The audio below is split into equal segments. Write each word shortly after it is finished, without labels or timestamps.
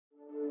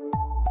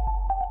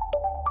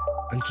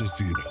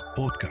الجزيرة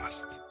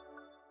بودكاست.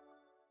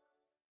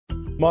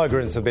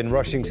 Migrants have been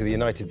rushing to the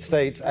United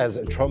States as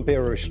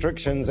Trump-era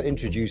restrictions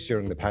introduced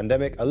during the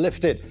pandemic are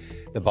lifted.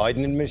 The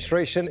Biden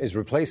administration is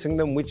replacing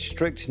them with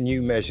strict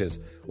new measures.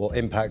 What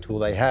impact will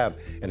they have,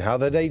 and how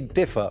do they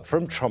differ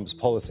from Trump's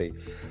policy?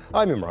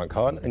 I'm Imran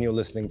Khan, and you're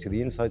listening to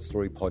the Inside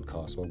Story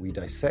podcast, where we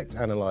dissect,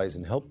 analyse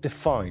and help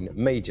define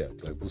major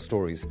global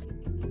stories.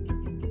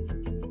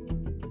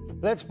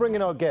 Let's bring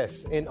in our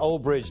guests. In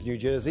Old Bridge, New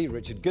Jersey,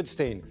 Richard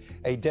Goodstein,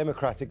 a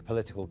Democratic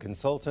political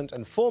consultant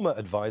and former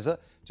advisor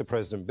to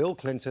President Bill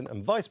Clinton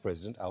and Vice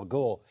President Al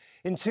Gore.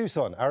 In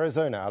Tucson,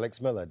 Arizona,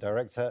 Alex Miller,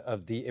 director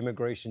of the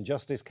Immigration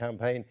Justice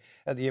Campaign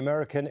at the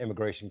American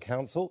Immigration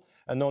Council,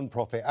 a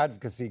non-profit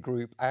advocacy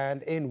group.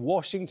 And in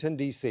Washington,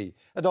 D.C.,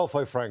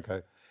 Adolfo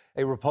Franco,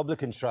 a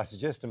Republican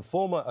strategist and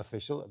former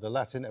official of the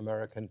Latin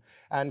American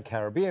and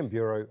Caribbean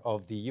Bureau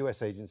of the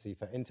U.S. Agency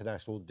for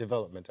International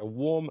Development. A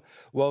warm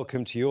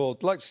welcome to you all.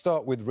 I'd like to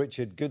start with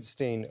Richard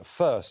Goodstein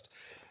first.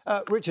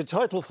 Richard,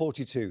 Title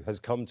 42 has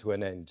come to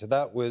an end.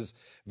 That was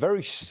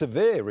very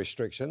severe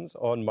restrictions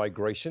on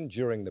migration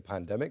during the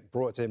pandemic,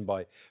 brought in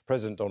by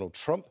President Donald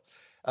Trump.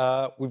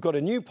 We've got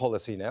a new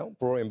policy now,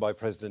 brought in by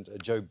President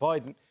Joe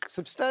Biden.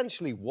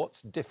 Substantially,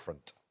 what's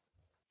different?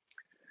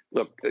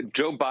 Look,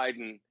 Joe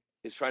Biden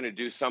is trying to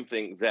do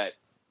something that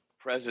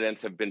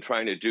presidents have been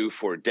trying to do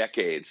for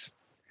decades.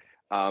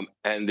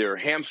 And they're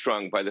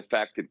hamstrung by the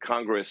fact that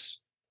Congress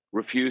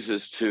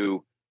refuses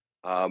to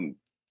pass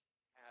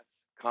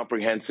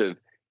comprehensive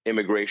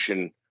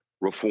immigration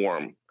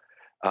reform.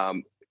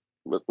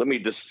 Let me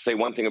just say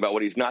one thing about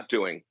what he's not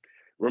doing.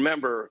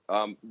 Remember,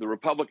 the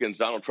Republicans,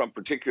 Donald Trump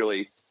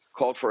particularly,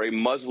 called for a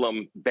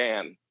Muslim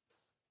ban.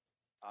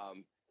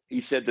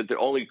 He said that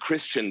only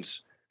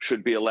Christians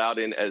should be allowed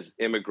in as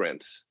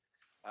immigrants.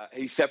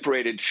 He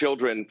separated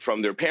children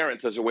from their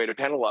parents as a way to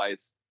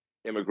penalize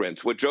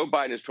immigrants. What Joe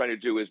Biden is trying to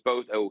do is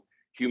both a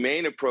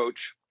humane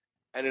approach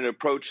and an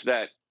approach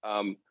that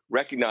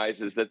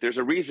recognizes that there's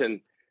a reason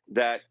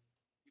that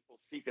people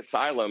seek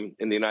asylum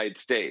in the United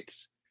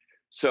States.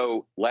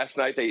 So last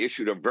night they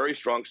issued a very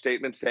strong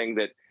statement saying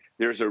that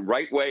there's a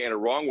right way and a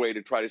wrong way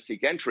to try to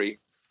seek entry.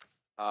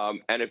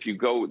 And if you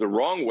go the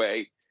wrong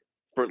way,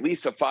 for at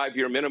least a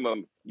 5-year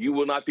minimum, you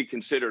will not be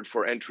considered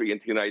for entry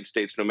into the United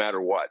States no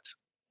matter what.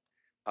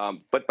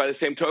 But by the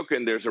same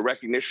token, there's a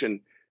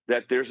recognition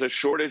that there's a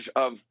shortage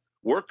of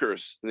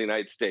workers in the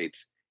United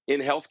States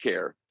in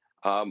healthcare,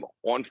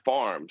 on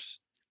farms,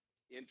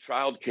 in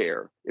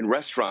childcare, in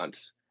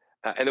restaurants,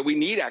 and that we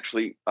need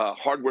actually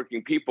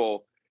hardworking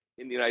people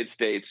in the United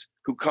States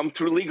who come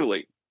through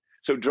legally.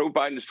 So Joe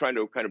Biden is trying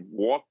to kind of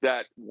walk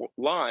that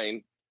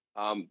line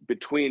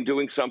between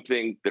doing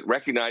something that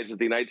recognizes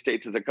the United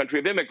States as a country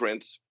of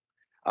immigrants,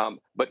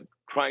 but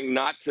trying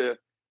not to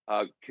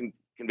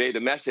convey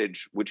the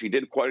message, which he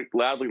did quite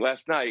loudly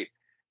last night,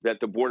 that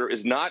the border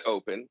is not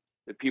open,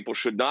 that people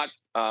should not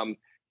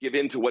give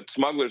in to what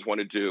smugglers want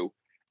to do,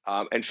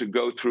 and should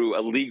go through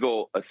a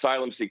legal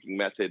asylum-seeking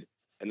method,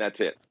 and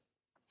that's it.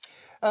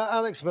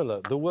 Alex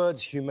Miller, the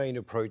words humane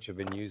approach have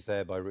been used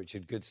there by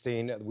Richard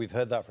Goodstein. We've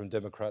heard that from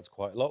Democrats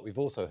quite a lot. We've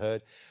also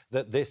heard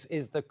that this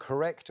is the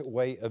correct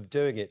way of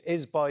doing it.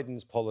 Is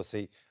Biden's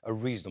policy a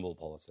reasonable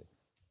policy?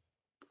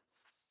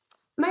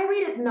 My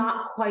read is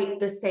not quite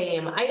the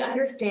same. I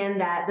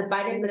understand that the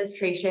Biden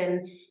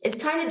administration is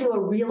trying to do a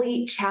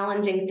really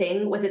challenging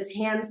thing with its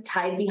hands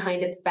tied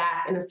behind its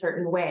back in a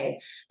certain way.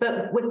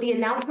 But with the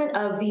announcement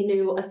of the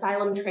new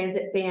asylum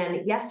transit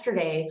ban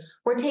yesterday,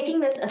 we're taking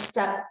this a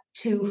step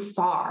too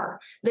far.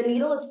 The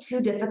needle is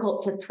too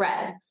difficult to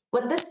thread.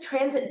 What this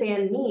transit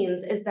ban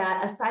means is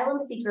that asylum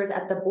seekers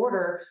at the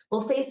border will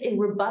face a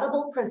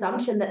rebuttable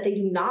presumption that they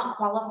do not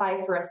qualify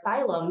for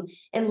asylum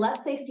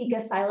unless they seek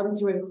asylum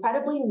through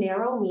incredibly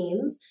narrow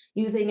means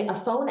using a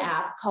phone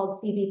app called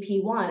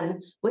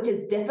CBP-1, which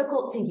is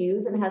difficult to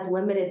use and has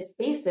limited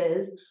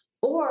spaces,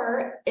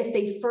 or if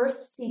they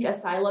first seek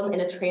asylum in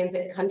a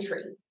transit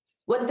country.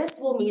 What this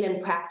will mean in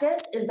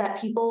practice is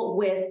that people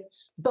with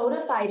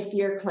bona fide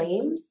fear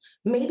claims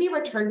may be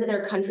returned to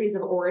their countries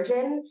of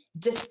origin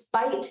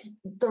despite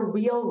the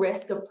real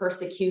risk of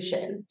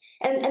persecution.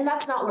 And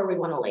that's not where we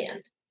want to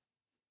land.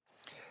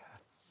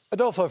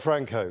 Adolfo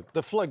Franco,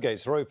 the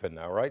floodgates are open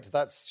now, right?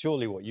 That's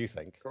surely what you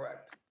think.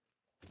 Correct.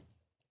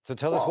 So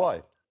tell us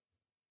why.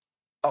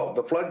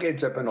 The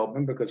floodgates have been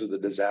open because of the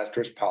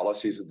disastrous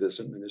policies of this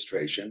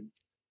administration.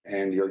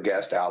 And your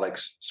guest,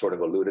 Alex, sort of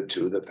alluded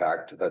to the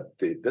fact that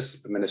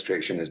this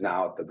administration is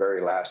now at the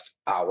very last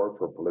hour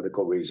for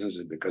political reasons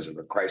and because of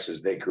a crisis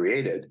they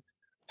created,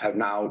 have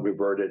now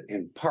reverted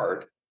in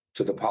part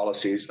to the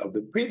policies of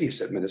the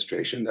previous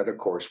administration that, of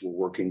course, were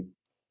working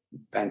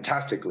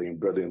fantastically and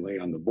brilliantly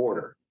on the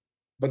border.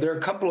 But there are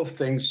a couple of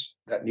things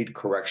that need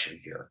correction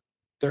here.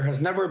 There has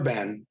never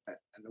been,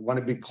 and I want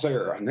to be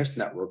clear on this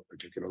network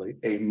particularly,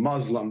 a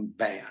Muslim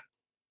ban.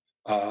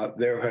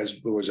 There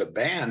was a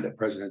ban that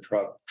President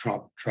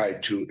Trump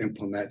tried to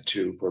implement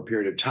for a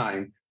period of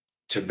time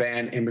to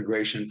ban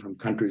immigration from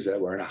countries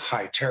that were in a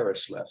high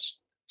terrorist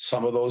list.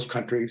 Some of those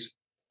countries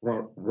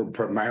were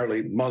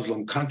primarily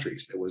Muslim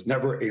countries. There was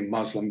never a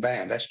Muslim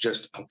ban. That's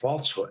just a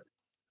falsehood.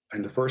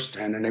 And the first,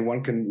 and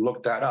anyone can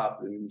look that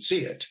up and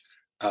see it.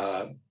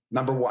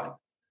 Number one.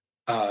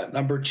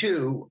 Number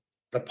two,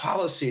 the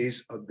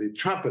policies of the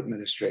Trump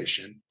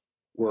administration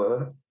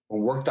were,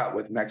 when worked out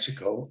with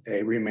Mexico,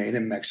 a remain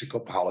in Mexico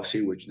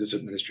policy, which this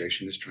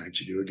administration is trying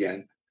to do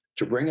again,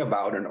 to bring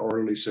about an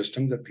orderly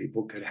system that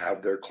people could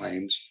have their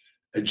claims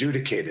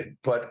adjudicated,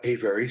 but a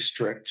very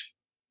strict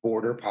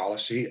border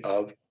policy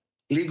of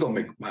legal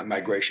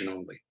migration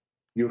only.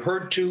 You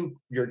heard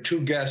your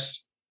two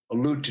guests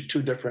allude to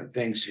two different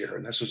things here,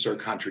 and this is their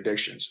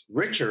contradictions.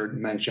 Richard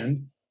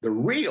mentioned the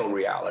real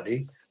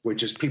reality,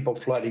 which is people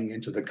flooding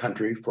into the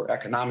country for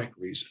economic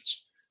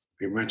reasons.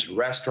 He mentioned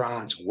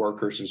restaurants,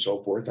 workers, and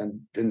so forth, and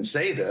didn't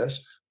say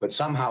this, but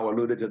somehow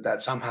alluded to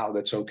that somehow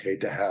that's okay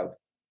to have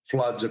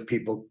floods of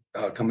people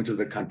coming to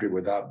the country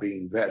without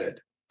being vetted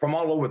from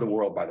all over the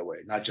world, by the way,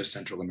 not just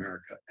Central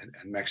America and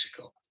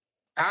Mexico.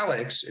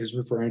 Alex is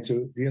referring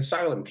to the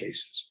asylum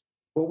cases.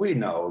 Well, we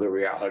know the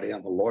reality.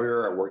 I'm a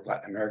lawyer. I worked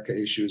Latin America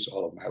issues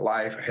all of my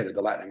life. I headed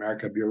the Latin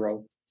America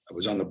Bureau. I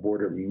was on the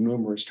border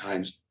numerous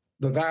times.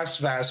 The vast,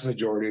 vast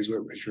majority is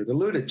what Richard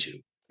alluded to.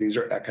 These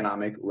are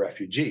economic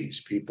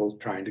refugees, people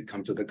trying to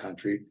come to the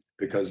country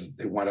because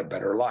they want a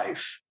better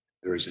life.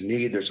 There is a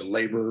need. There's a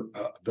labor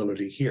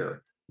ability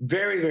here.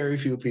 Very, very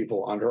few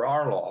people under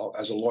our law,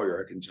 as a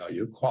lawyer, I can tell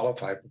you,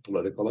 qualify for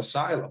political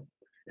asylum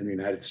in the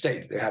United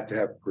States. They have to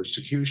have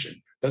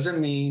persecution. Doesn't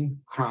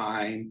mean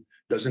crime,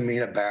 doesn't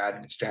mean a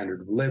bad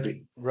standard of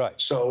living. Right.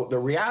 So the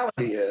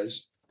reality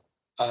is,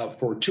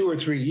 for 2 or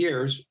 3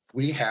 years,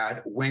 we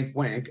had wink,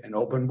 wink, an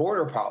open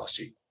border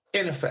policy,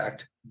 in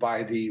effect,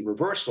 by the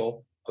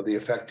reversal of the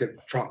effective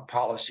Trump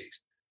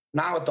policies.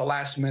 Now, at the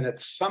last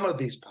minute, some of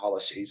these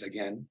policies,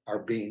 again, are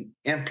being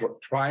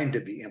trying to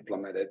be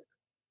implemented,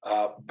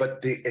 but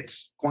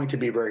it's going to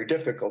be very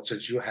difficult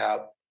since you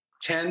have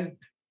 10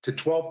 to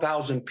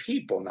 12,000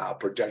 people now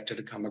projected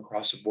to come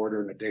across the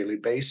border on a daily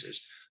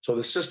basis. So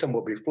the system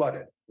will be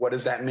flooded. What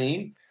does that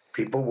mean?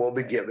 People will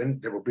be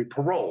they will be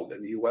paroled.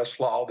 In the U.S.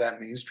 law,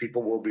 that means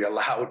people will be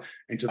allowed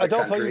into the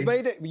Adolfo, country.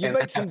 you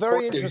made some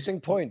very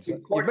interesting points.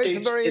 You've made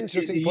some very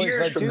interesting points.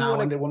 Years from now,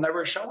 and they will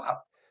never show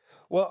up.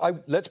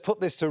 Well, let's put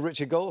this to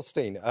Richard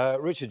Goodstein.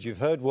 Richard, you've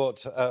heard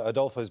what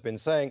Adolfo's been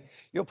saying.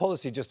 Your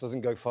policy just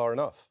doesn't go far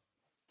enough.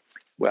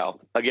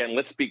 Well, again,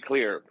 let's be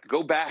clear.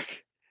 Go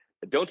back.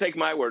 Don't take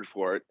my word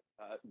for it.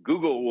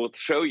 Google will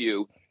show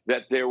you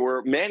that there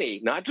were many,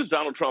 not just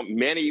Donald Trump,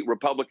 many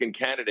Republican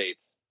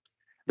candidates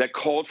that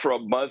called for a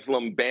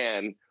Muslim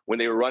ban when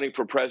they were running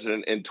for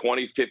president in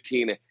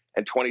 2015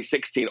 and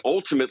 2016.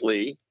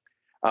 Ultimately,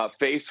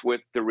 faced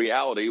with the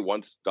reality,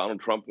 once Donald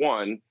Trump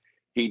won,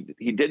 he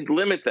did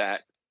limit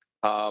that.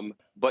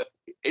 But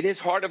in his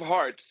heart of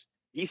hearts,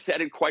 he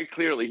said it quite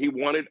clearly. He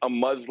wanted a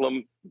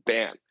Muslim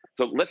ban.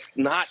 So let's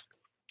not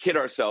kid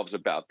ourselves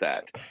about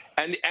that.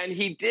 And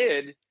he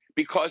did,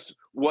 because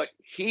what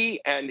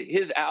he and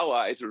his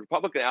allies, the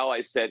Republican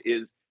allies, said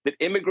is that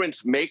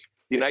immigrants make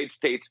the United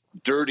States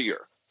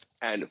dirtier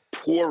and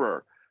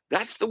poorer.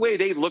 That's the way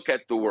they look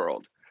at the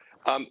world.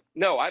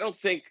 No, I don't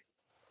think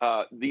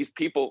these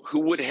people who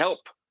would help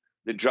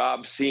the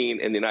job scene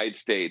in the United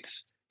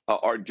States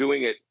are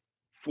doing it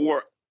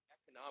for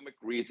economic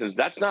reasons.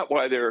 That's not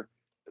why they're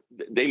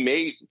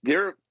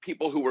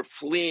people who were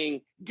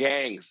fleeing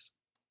gangs,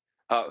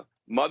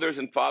 mothers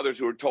and fathers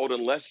who were told,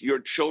 unless your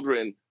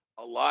children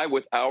ally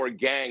with our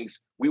gangs,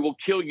 we will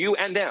kill you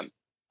and them.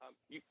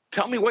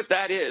 Tell me what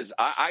that is.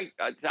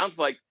 It sounds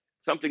like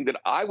something that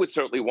I would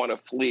certainly want to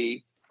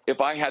flee if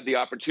I had the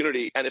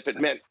opportunity, and if it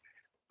meant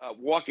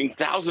walking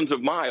thousands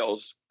of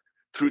miles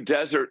through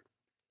desert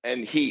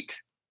and heat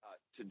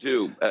to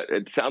do.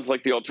 It sounds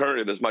like the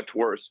alternative is much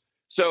worse.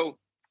 So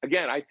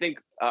again, I think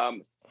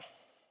Biden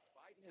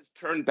has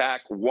turned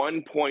back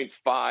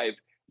 1.5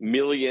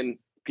 million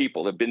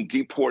people have been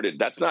deported.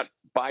 That's not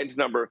Biden's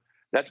number.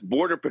 That's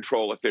Border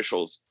Patrol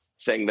officials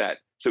saying that.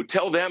 So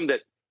tell them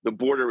that the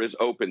border is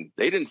open.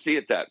 They didn't see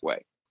it that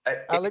way.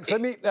 Alex,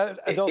 let me,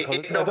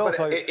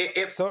 Adolfo,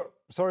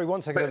 sorry,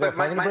 1 second,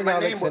 Adolfo. I'm going to bring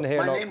Alex in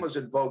here. My name was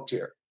invoked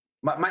here.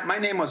 My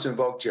name was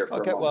invoked here for a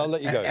moment. Okay, well, I'll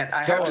let you go. And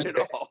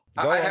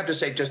I have to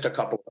say just a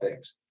couple of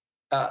things.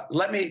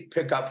 Let me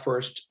pick up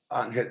first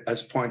on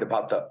his point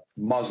about the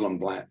Muslim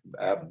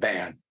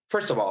ban.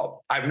 First of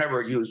all, I've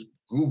never used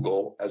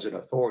Google as an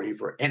authority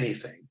for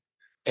anything,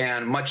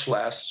 and much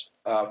less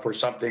for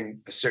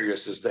something as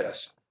serious as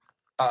this.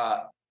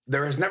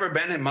 There has never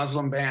been a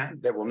Muslim ban.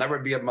 There will never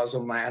be a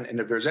Muslim ban. And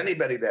if there's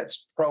anybody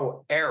that's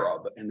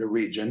pro-Arab in the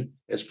region,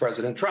 it's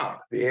President Trump.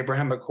 The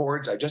Abraham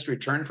Accords, I just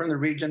returned from the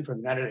region, from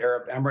the United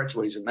Arab Emirates,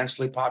 where he's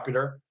immensely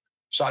popular.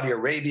 Saudi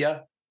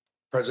Arabia,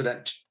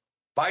 President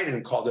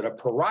Biden called it a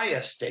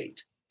pariah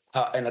state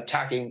and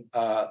attacking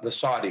the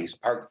Saudis,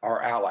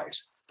 our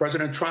allies.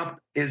 President Trump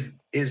is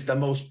the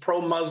most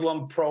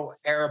pro-Muslim,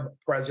 pro-Arab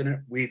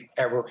president we've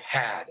ever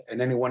had.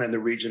 And anyone in the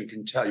region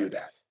can tell you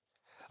that.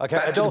 Okay,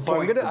 Adolfo,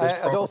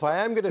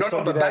 I am going to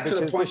stop you there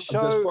because the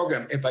show... This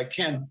program, if I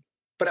can,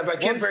 But if I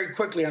can very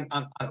quickly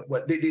on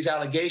what these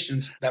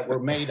allegations that were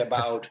made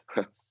about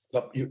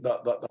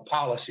the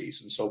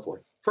policies and so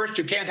forth. First,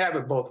 you can't have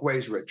it both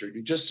ways, Richard.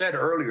 You just said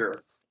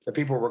earlier that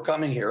people were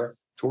coming here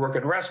to work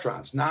in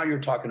restaurants. Now you're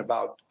talking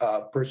about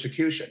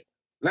persecution.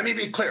 Let me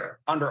be clear.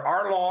 Under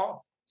our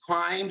law,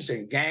 crimes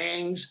and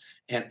gangs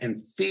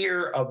and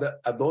fear of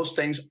those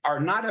things are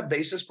not a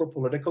basis for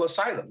political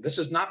asylum. This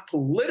is not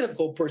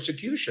political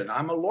persecution.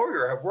 I'm a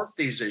lawyer. I've worked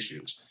these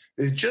issues.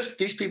 It's just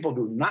these people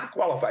do not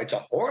qualify. It's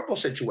a horrible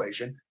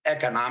situation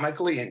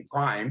economically in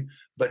crime,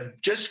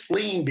 but just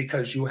fleeing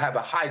because you have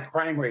a high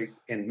crime rate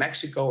in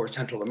Mexico or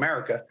Central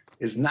America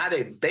is not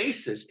a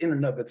basis in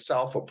and of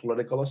itself for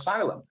political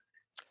asylum.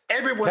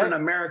 Everyone in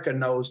America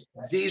knows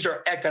these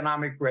are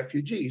economic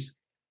refugees.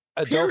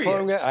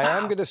 Adolfo, I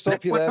am going to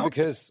stop you there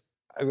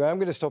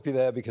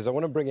because I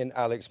want to bring in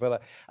Alex Miller.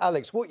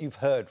 Alex, what you've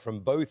heard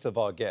from both of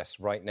our guests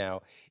right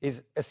now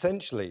is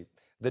essentially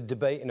the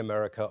debate in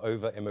America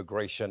over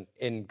immigration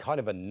in kind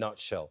of a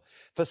nutshell.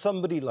 For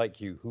somebody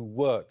like you who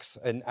works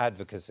in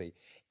advocacy,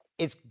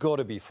 it's got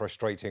to be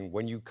frustrating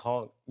when you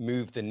can't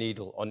move the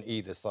needle on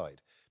either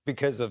side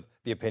because of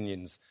the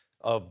opinions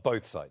of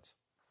both sides.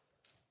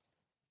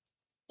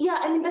 Yeah,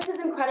 I mean, this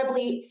is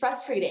incredibly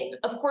frustrating.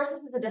 Of course,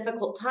 this is a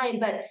difficult time,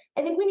 but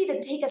I think we need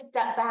to take a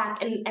step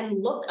back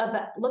and look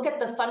at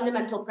the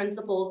fundamental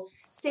principles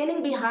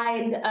standing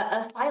behind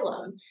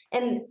asylum.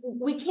 And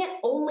we can't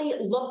only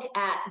look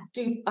at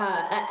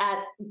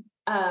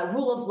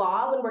rule of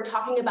law when we're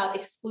talking about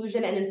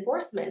exclusion and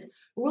enforcement.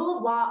 Rule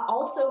of law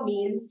also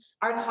means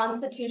our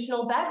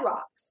constitutional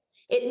bedrocks.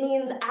 It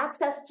means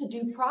access to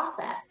due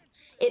process.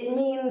 It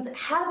means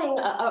having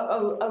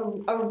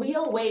a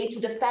real way to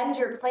defend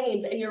your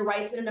claims and your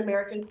rights in an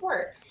American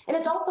court. And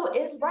Adolfo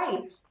is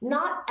right.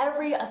 Not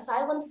every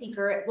asylum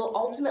seeker will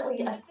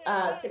ultimately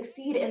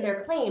succeed in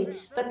their claim,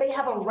 but they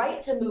have a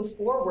right to move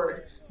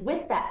forward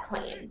with that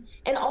claim.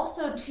 And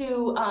also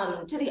to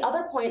the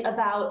other point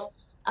about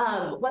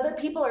whether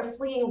people are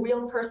fleeing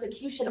real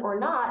persecution or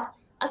not,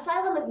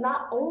 asylum is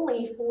not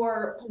only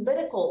for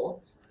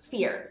political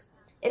fears.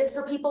 It is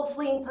for people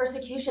fleeing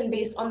persecution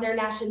based on their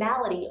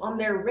nationality, on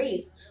their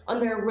race,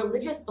 on their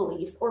religious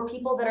beliefs, or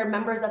people that are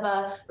members of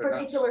a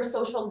particular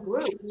social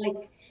group,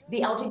 like the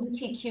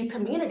LGBTQ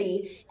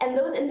community. And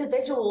those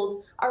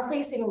individuals are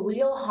facing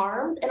real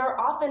harms and are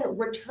often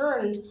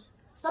returned,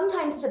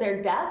 sometimes to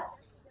their death,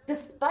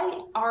 despite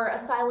our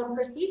asylum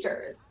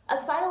procedures.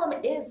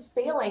 Asylum is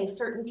failing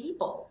certain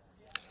people.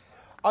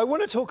 I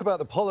want to talk about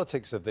the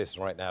politics of this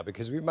right now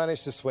because we've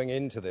managed to swing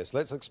into this.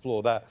 Let's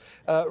explore that.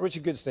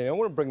 Richard Goodstein, I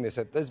want to bring this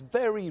up. There's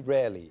very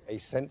rarely a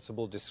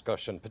sensible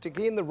discussion,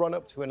 particularly in the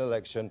run-up to an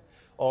election,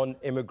 on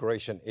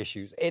immigration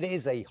issues. It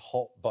is a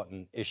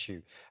hot-button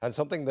issue and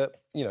something that,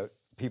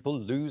 people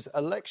lose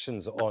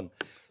elections on.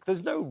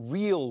 There's no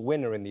real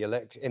winner in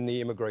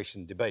the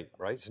immigration debate,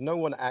 right? So no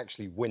one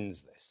actually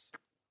wins this.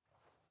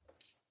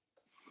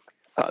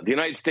 The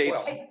United States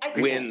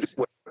wins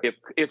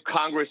if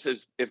Congress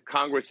is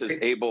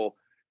able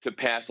to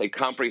pass a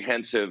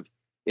comprehensive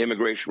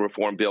immigration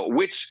reform bill,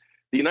 which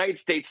the United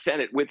States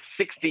Senate, with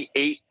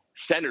 68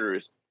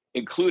 senators,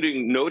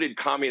 including noted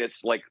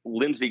communists like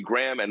Lindsey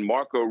Graham and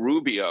Marco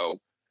Rubio,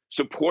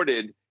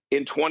 supported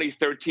in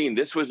 2013.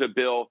 This was a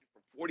bill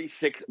for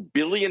 $46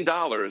 billion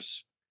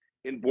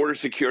in border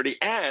security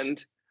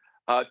and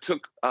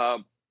took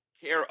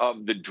care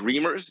of the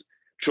dreamers,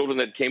 children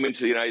that came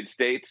into the United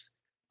States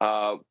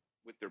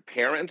with their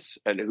parents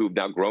and who've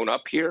now grown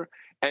up here,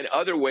 and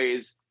other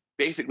ways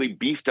basically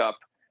beefed up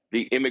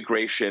the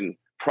immigration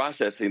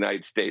process in the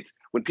United States.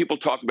 When people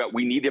talk about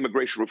we need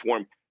immigration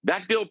reform,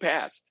 that bill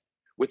passed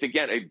with,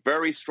 again, a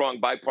very strong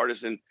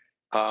bipartisan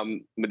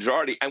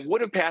majority and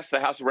would have passed the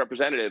House of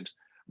Representatives,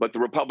 but the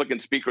Republican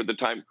speaker at the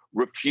time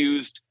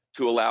refused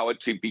to allow it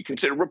to be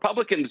considered.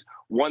 Republicans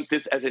want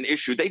this as an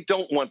issue. They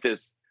don't want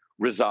this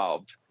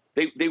resolved.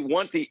 They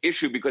want the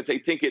issue because they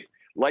think it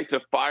lights a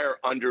fire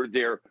under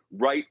their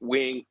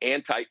right-wing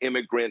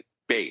anti-immigrant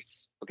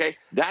base, okay?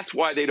 That's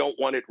why they don't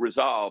want it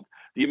resolved.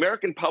 The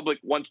American public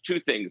wants two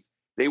things.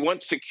 They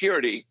want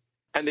security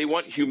and they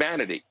want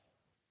humanity.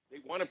 They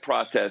want a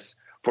process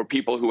for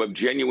people who have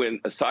genuine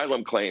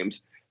asylum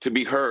claims to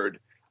be heard.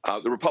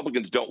 The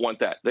Republicans don't want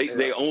that.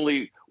 They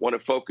only want to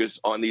focus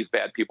on these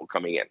bad people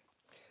coming in.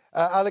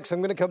 Alex, I'm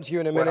going to come to you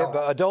in a minute,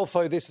 but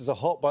Adolfo, this is a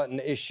hot-button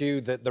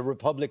issue that the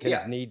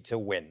Republicans need to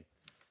win.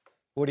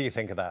 What do you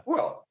think of that?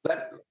 Well,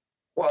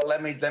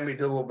 let me do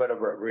a little bit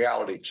of a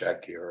reality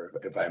check here,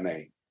 if I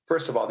may.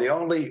 First of all, the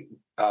only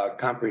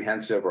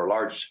comprehensive or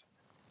large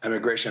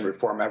immigration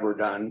reform ever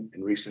done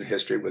in recent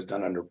history was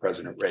done under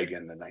President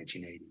Reagan in the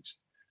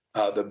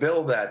 1980s. The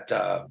bill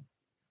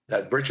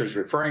that Richard's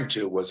referring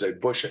to was a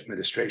Bush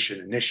administration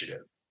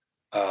initiative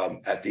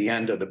at the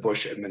end of the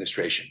Bush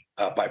administration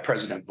by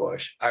President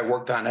Bush. I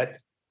worked on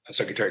it.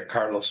 Secretary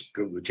Carlos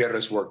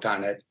Gutierrez worked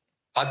on it.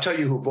 I'll tell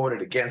you who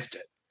voted against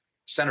it.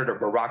 Senator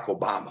Barack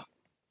Obama.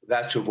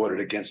 That's who voted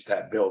against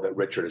that bill that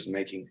Richard is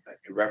making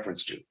a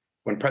reference to.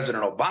 When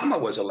President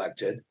Obama was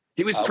elected,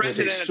 He was with a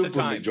president at the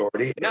time.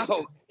 supermajority.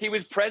 No, he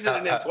was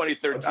president in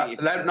 2013.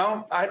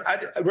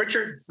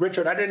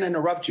 Richard, I didn't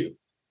interrupt you.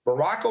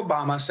 Barack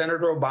Obama,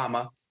 Senator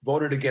Obama,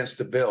 voted against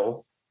the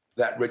bill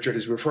that Richard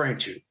is referring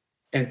to.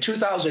 In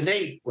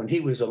 2008, when he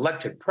was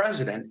elected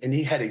president and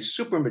he had a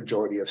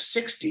supermajority of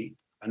 60,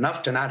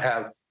 enough to not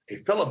have a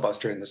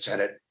filibuster in the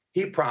Senate,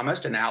 he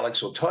promised, and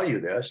Alex will tell you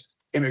this,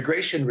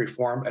 immigration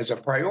reform as a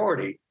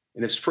priority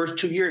in his first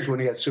 2 years when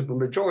he had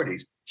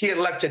supermajorities. He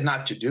elected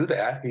not to do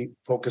that. He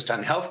focused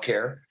on health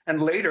care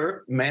and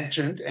later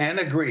mentioned and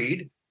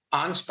agreed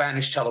on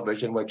Spanish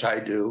television, which I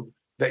do,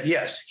 that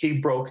yes, he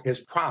broke his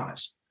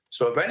promise.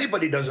 So if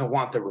anybody doesn't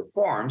want the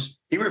reforms,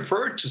 he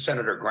referred to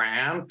Senator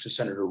Graham, to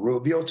Senator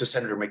Rubio, to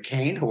Senator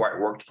McCain, who I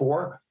worked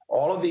for.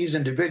 All of these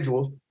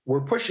individuals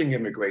were pushing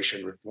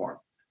immigration reform.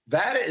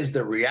 That is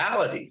the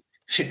reality.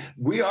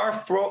 We are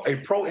a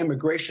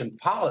pro-immigration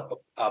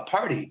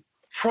party,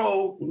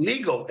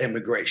 pro-legal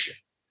immigration.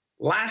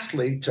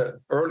 Lastly, to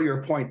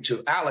earlier point,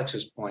 to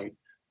Alex's point,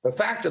 the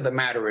fact of the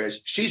matter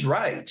is she's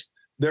right.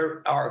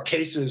 There are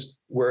cases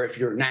where if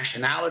your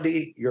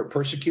nationality, you're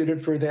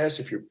persecuted for this,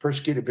 if you're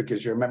persecuted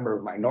because you're a member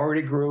of a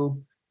minority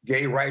group,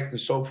 gay rights and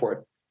so forth.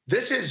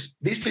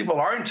 These people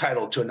are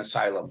entitled to an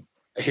asylum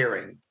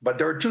hearing. But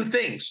there are two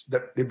things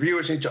that the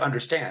viewers need to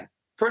understand.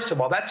 First of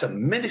all, that's a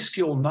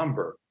minuscule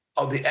number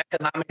of the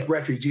economic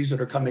refugees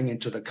that are coming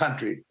into the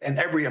country, and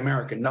every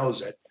American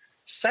knows it.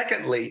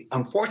 Secondly,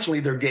 unfortunately,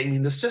 they're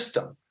gaming the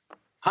system.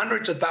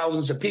 Hundreds of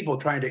thousands of people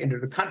trying to enter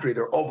the country.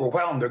 They're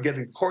overwhelmed. They're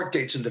giving court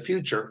dates in the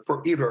future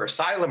for either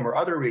asylum or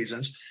other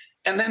reasons.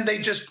 And then they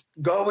just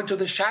go into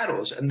the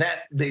shadows and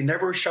that they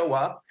never show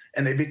up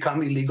and they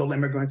become illegal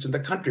immigrants in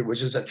the country,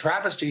 which is a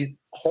travesty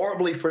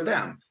horribly for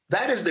them.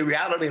 That is the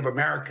reality of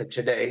America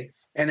today.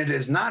 And it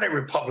is not a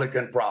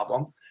Republican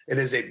problem. It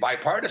is a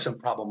bipartisan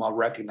problem. I'll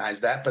recognize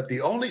that. But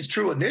the only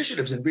true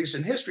initiatives in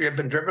recent history have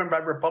been driven by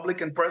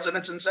Republican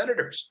presidents and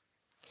senators.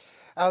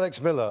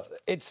 Alex Miller,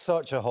 it's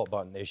such a hot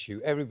button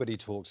issue. Everybody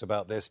talks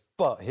about this,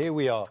 but here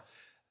we are,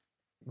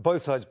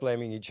 both sides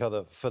blaming each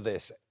other for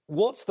this.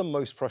 What's the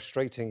most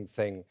frustrating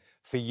thing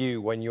for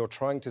you when you're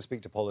trying to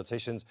speak to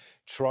politicians,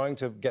 trying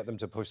to get them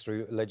to push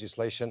through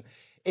legislation?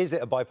 Is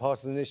it a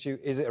bipartisan issue?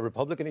 Is it a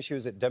Republican issue?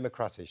 Is it a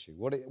Democrat issue?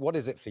 What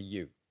is it for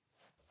you?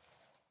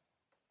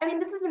 I mean,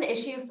 this is an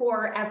issue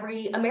for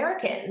every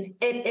American.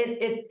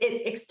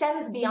 It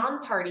extends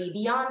beyond party,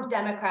 beyond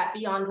Democrat,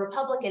 beyond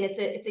Republican.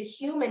 It's a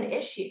human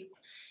issue.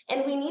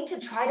 And we need to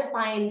try to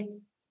find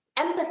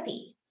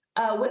empathy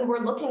when we're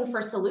looking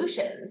for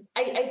solutions.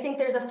 I think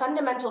there's a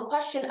fundamental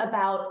question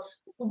about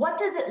what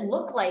does it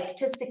look like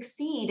to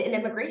succeed in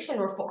immigration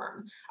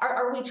reform?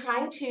 Are we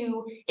trying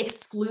to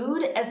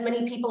exclude as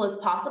many people as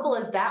possible?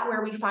 Is that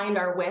where we find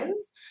our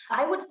wins?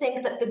 I would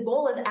think that the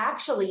goal is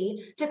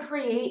actually to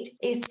create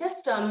a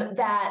system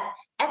that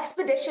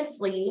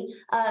expeditiously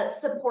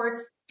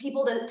supports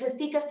people to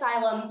seek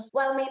asylum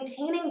while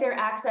maintaining their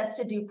access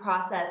to due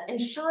process,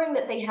 ensuring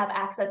that they have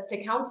access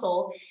to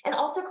counsel, and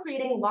also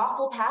creating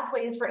lawful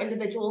pathways for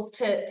individuals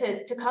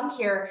to come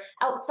here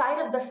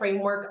outside of the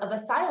framework of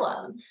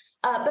asylum.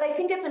 But I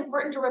think it's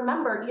important to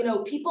remember,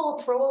 people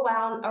throw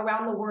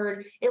around the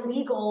word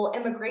illegal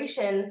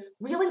immigration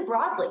really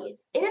broadly.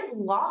 It is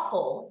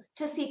lawful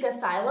to seek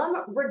asylum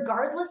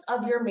regardless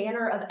of your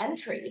manner of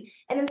entry.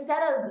 And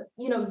instead of,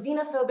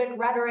 xenophobic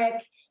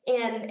rhetoric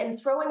and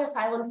throwing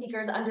asylum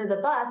seekers under the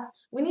bus,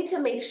 we need to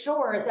make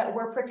sure that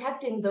we're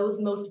protecting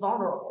those most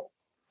vulnerable.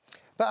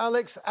 But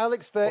Alex,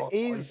 there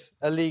is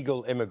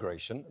illegal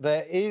immigration.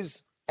 There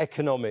is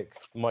economic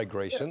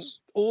migration. Yes.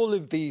 All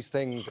of these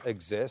things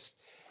exist.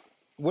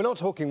 We're not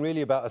talking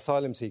really about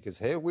asylum seekers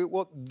here.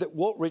 What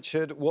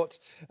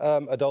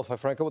Adolfo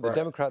Franco, what the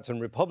Democrats and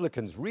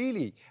Republicans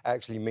really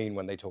actually mean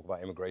when they talk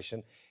about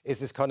immigration is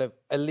this kind of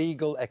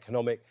illegal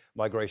economic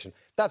migration.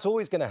 That's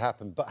always going to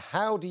happen, but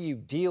how do you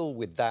deal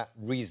with that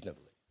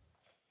reasonably?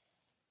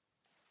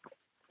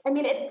 I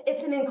mean,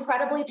 it's an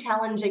incredibly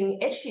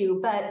challenging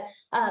issue, but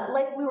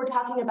like we were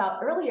talking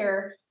about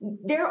earlier,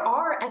 there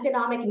are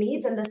economic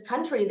needs in this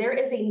country. There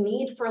is a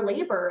need for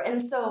labor.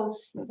 And so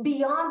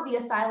beyond the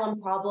asylum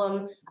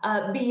problem,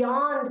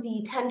 beyond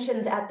the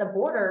tensions at the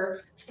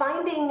border,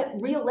 finding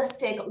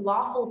realistic,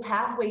 lawful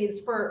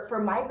pathways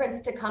for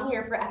migrants to come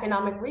here for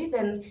economic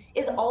reasons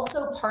is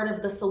also part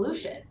of the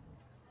solution.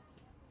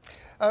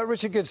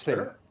 Richard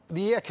Goodstein,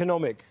 the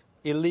economic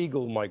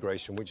illegal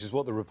migration, which is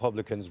what the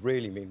Republicans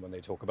really mean when they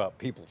talk about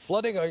people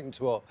flooding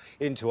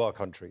into our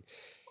country.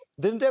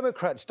 The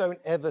Democrats don't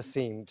ever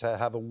seem to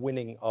have a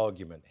winning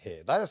argument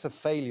here. That is a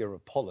failure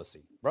of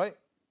policy, right?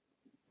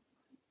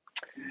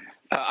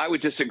 I would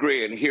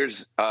disagree, and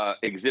here's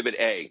Exhibit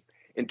A.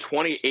 In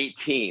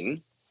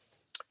 2018,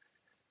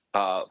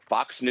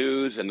 Fox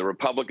News and the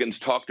Republicans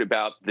talked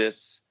about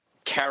this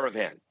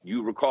caravan.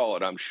 You recall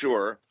it, I'm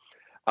sure.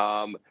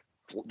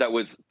 That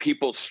was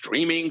people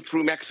streaming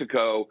through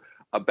Mexico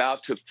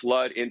about to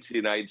flood into the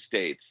United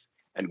States.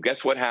 And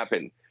guess what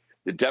happened?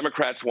 The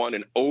Democrats won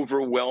an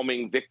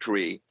overwhelming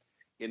victory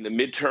in the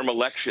midterm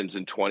elections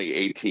in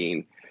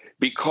 2018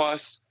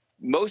 because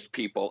most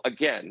people,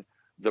 again,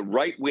 the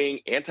right-wing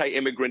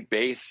anti-immigrant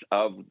base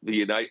of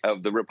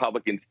the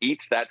Republicans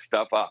eats that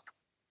stuff up.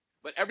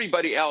 But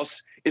everybody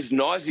else is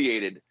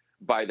nauseated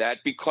by that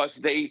because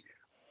they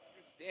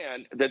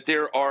understand that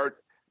there are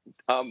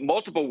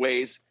multiple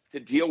ways to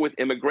deal with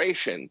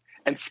immigration,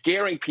 and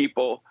scaring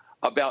people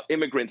about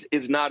immigrants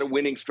is not a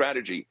winning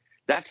strategy.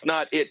 That's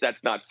not it.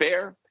 That's not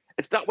fair.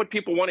 It's not what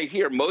people want to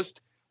hear.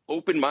 Most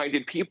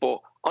open-minded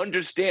people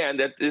understand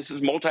that this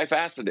is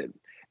multifaceted,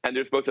 and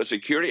there's both a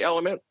security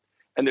element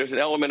and there's an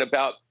element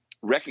about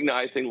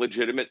recognizing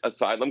legitimate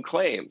asylum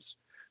claims.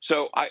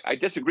 So I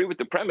disagree with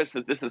the premise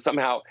that this is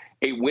somehow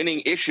a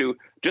winning issue,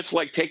 just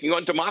like taking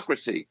on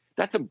democracy.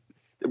 The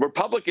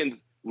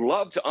Republicans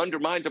love to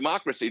undermine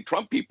democracy.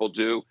 Trump people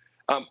do.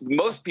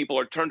 Most people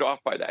are turned off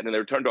by that, and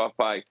they're turned off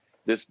by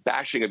this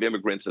bashing of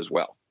immigrants as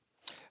well.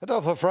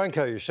 Adolfo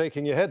Franco, you're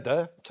shaking your head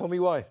there. Tell me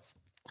why.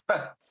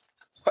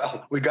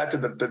 Well, we got to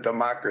the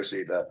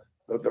democracy,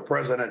 the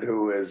president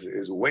who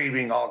is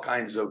waving all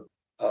kinds of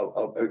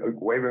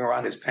waving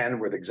around his pen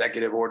with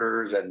executive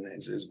orders and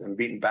has been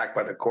beaten back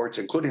by the courts,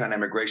 including on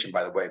immigration,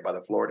 by the way, by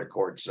the Florida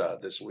courts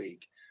this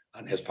week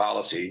on his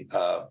policy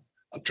of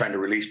trying to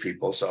release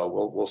people. So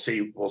we'll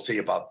see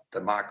about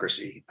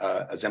democracy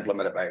as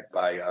implemented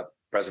by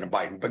President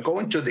Biden. But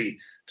going to the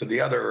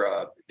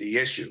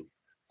issue,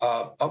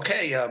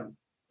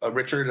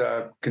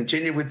 Richard,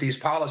 continue with these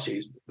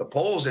policies. The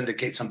polls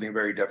indicate something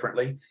very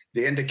differently.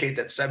 They indicate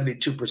that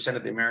 72%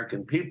 of the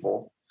American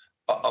people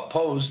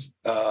oppose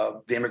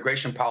the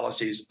immigration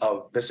policies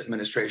of this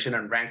administration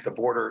and rank the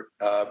border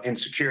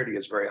insecurity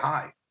as very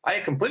high.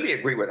 I completely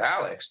agree with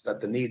Alex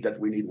that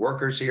we need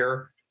workers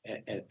here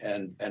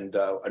and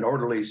an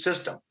orderly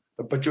system.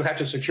 But you have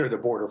to secure the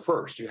border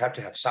first. You have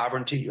to have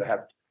sovereignty. You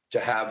have to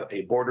have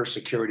a border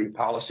security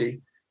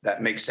policy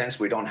that makes sense.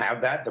 We don't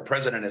have that. The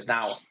president is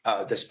now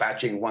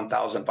dispatching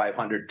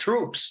 1,500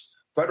 troops,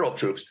 federal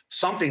troops,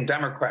 something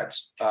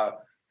Democrats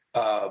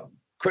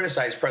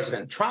criticized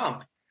President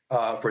Trump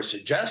for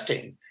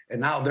suggesting.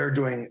 And now they're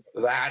doing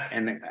that.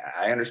 And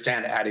I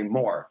understand adding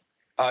more.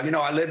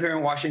 I live here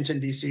in Washington,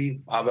 D.C.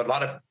 I have a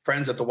lot of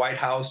friends at the White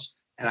House.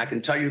 And I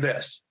can tell you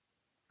this,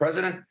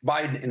 President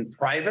Biden in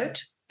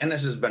private, and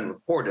this has been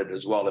reported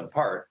as well in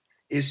part,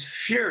 is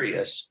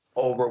furious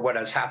over what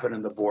has happened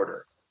in the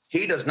border.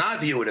 He does not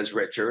view it as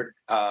Richard,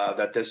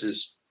 that this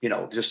is,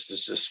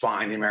 this is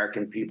fine. The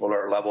American people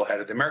are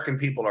level-headed. The American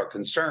people are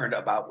concerned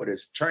about what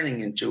is turning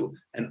into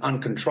an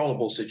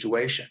uncontrollable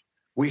situation.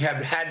 We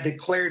have had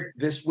declared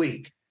this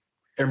week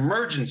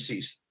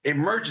emergencies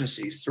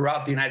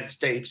throughout the United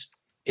States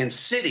in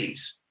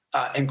cities,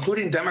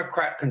 including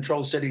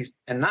Democrat-controlled cities,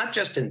 and not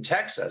just in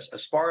Texas,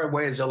 as far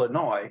away as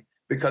Illinois,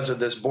 because of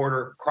this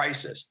border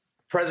crisis.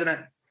 President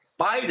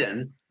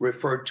Biden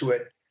referred to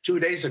it 2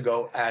 days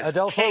ago as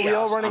Adolfo, chaos. We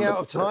are running out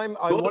of time.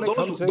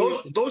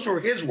 Those were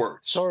his words.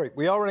 Sorry,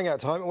 we are running out of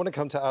time. I want to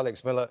come to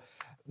Alex Miller.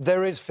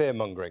 There is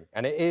fear-mongering,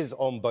 and it is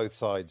on both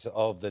sides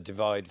of the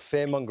divide.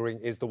 Fear-mongering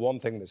is the one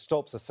thing that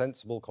stops a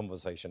sensible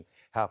conversation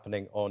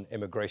happening on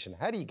immigration.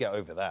 How do you get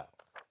over that?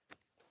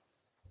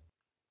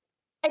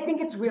 I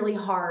think it's really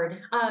hard.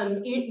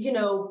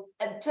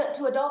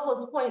 To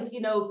Adolfo's points,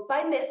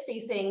 Biden is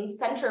facing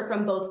censure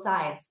from both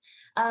sides.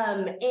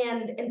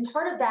 And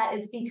part of that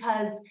is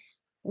because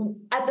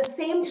at the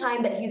same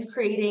time that he's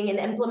creating and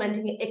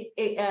implementing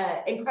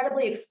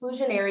incredibly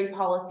exclusionary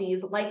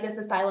policies like this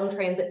asylum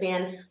transit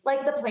ban,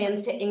 like the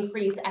plans to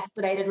increase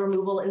expedited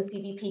removal in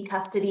CBP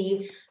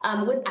custody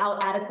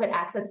without adequate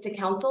access to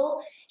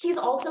counsel, he's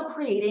also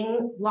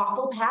creating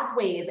lawful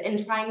pathways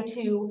and trying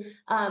to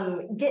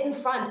get in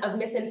front of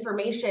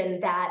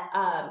misinformation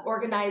that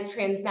organized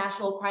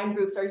transnational crime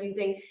groups are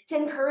using to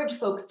encourage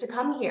folks to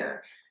come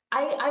here.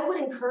 I would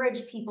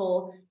encourage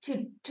people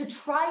to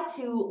try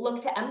to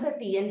look to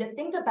empathy and to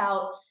think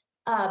about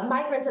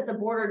migrants at the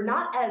border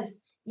not as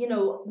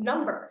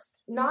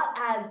numbers, not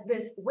as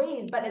this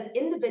wave, but as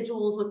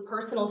individuals with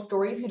personal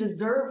stories who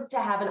deserve to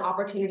have an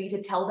opportunity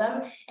to tell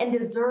them and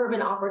deserve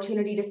an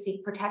opportunity to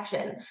seek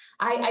protection.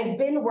 I've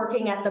been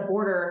working at the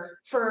border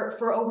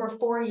for over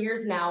 4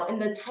 years now, and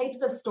the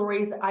types of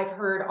stories I've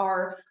heard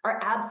are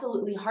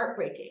absolutely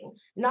heartbreaking.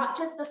 Not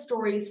just the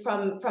stories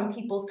from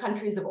people's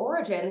countries of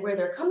origin, where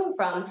they're coming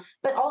from,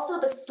 but also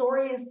the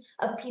stories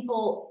of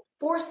people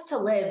forced to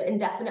live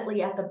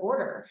indefinitely at the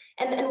border.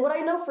 And what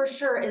I know for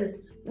sure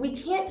is we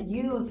can't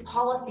use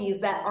policies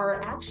that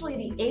are actually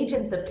the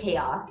agents of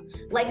chaos,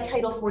 like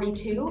Title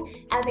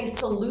 42, as a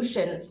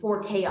solution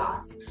for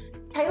chaos.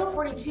 Title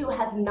 42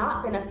 has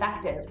not been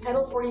effective.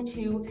 Title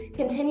 42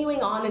 continuing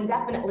on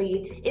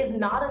indefinitely is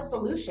not a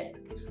solution.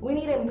 We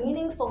need a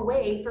meaningful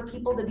way for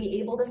people to be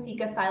able to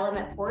seek asylum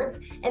at ports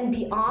and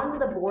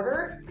beyond the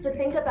border to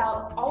think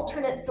about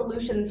alternate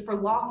solutions for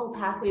lawful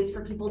pathways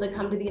for people to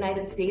come to the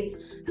United States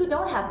who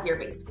don't have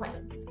fear-based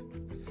claims.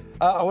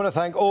 I want to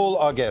thank all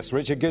our guests,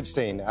 Richard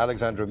Goodstein,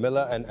 Alexandra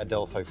Miller and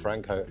Adolfo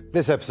Franco.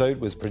 This episode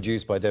was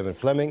produced by Devin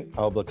Fleming,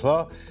 Alba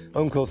Clark,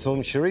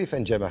 Kulthum Sharif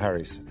and Gemma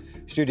Harris.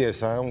 Studio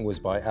sound was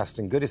by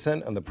Aston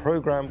Goodison, and the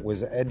programme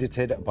was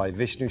edited by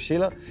Vishnu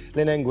Sheila,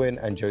 Lynn Engwin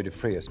and Joe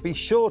DeFrias. Be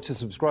sure to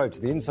subscribe to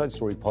the Inside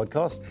Story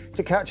podcast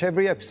to catch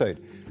every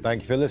episode.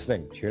 Thank you for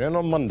listening. Tune in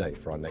on Monday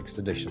for our next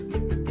edition.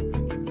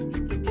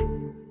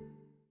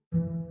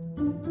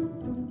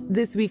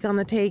 This week on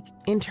The Take,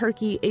 in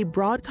Turkey, a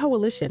broad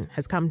coalition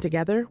has come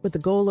together with the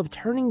goal of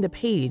turning the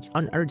page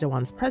on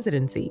Erdogan's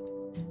presidency.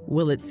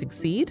 Will it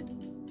succeed?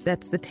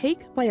 That's The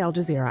Take by Al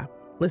Jazeera.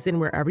 Listen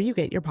wherever you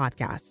get your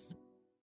podcasts.